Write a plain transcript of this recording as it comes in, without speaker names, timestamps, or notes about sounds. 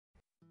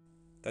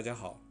大家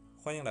好，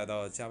欢迎来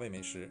到家味美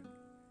食。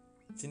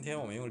今天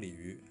我们用鲤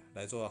鱼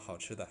来做好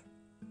吃的。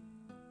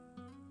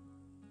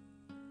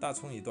大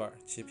葱1段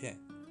切片，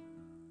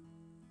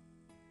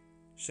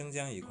生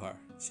姜1块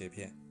切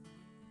片，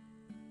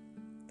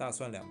大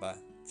蒜2瓣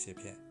切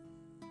片，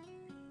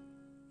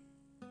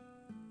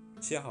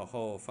切好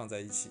后放在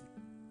一起。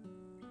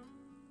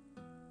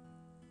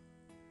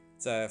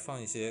再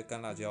放一些干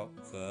辣椒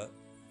和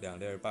2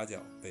粒八角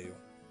备用。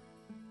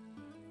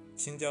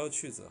青椒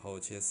去籽后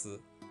切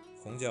丝，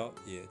红椒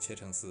也切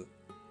成丝。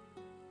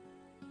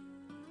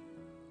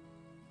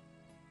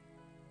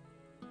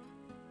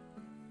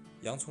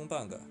洋葱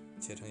半个，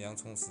切成洋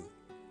葱丝。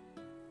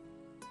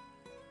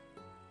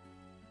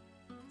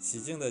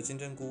洗净的金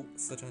针菇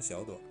撕成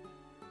小朵。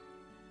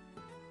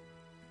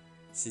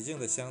洗净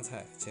的香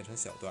菜切成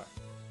小段，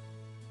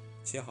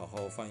切好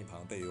后放一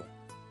旁备用。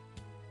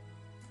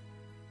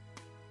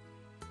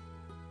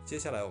接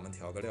下来我们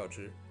调个料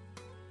汁，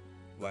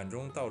碗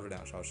中倒入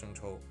2勺生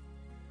抽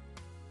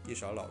，1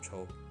勺老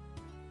抽，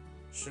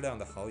适量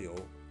的蚝油、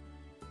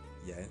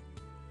盐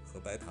和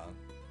白糖，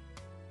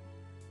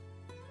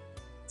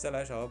再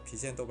来勺郫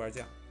县豆瓣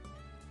酱，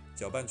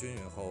搅拌均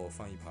匀后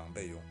放一旁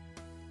备用。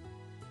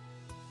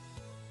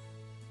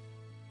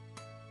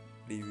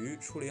鲤鱼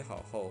处理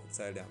好后，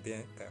在两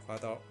边改花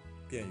刀，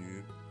便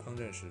于烹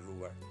饪时入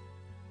味。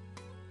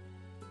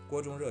锅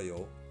中热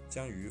油，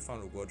将鱼放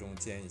入锅中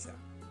煎一下。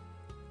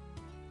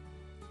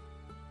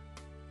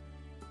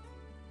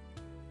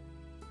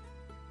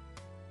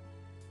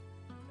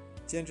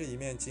煎至一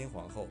面金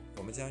黄后，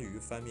我们将鱼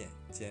翻面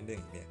煎另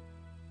一面。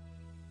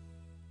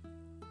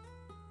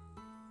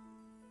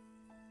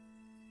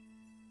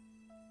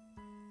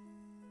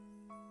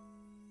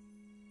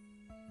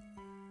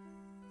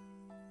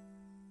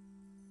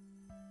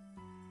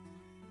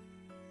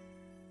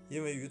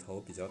因为鱼头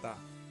比较大，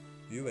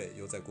鱼尾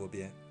又在锅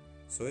边，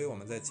所以我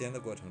们在煎的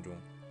过程中，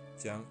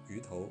将鱼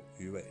头、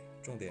鱼尾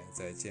重点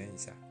再煎一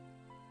下，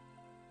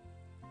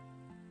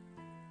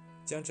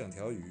将整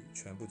条鱼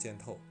全部煎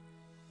透。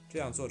这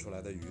样做出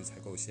来的鱼才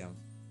够香。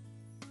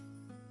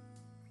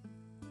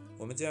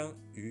我们将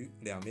鱼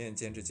两面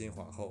煎至金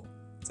黄后，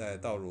再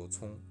倒入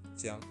葱、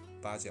姜、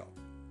八角、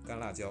干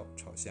辣椒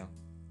炒香，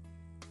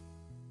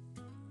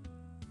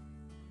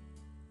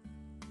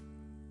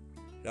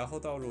然后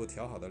倒入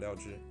调好的料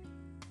汁，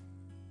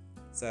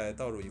再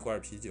倒入1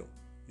罐啤酒，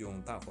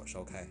用大火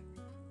烧开，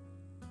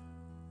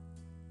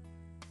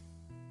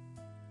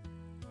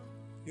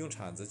用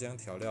铲子将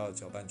调料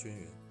搅拌均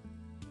匀。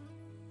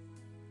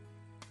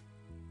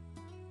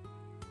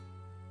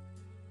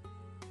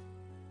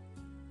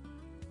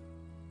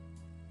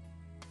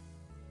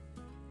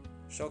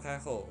烧开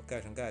后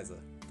盖上盖子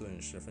炖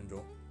10分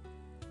钟，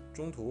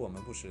中途我们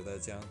不时地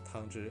将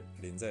汤汁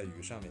淋在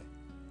鱼上面，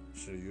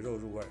使鱼肉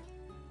入味。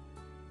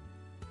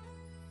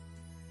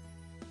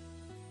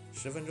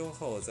10分钟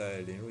后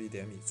再淋入一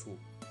点米醋，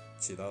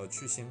起到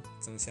去腥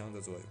增香的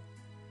作用。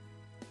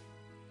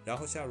然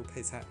后下入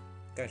配菜，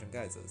盖上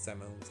盖子再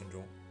焖5分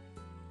钟。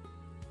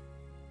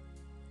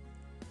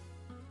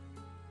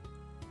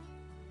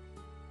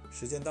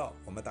时间到，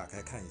我们打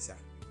开看一下，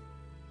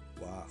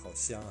哇，好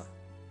香啊！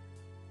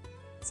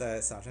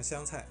再撒上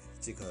香菜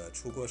即可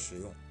出锅食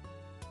用。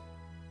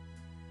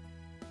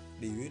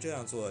鲤鱼这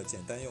样做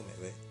简单又美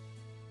味，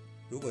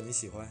如果你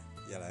喜欢，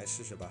也来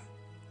试试吧。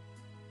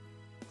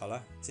好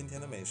了，今天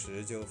的美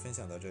食就分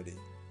享到这里，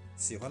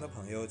喜欢的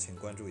朋友请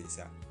关注一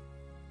下，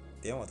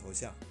点我头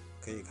像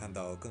可以看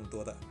到更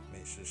多的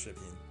美食视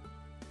频。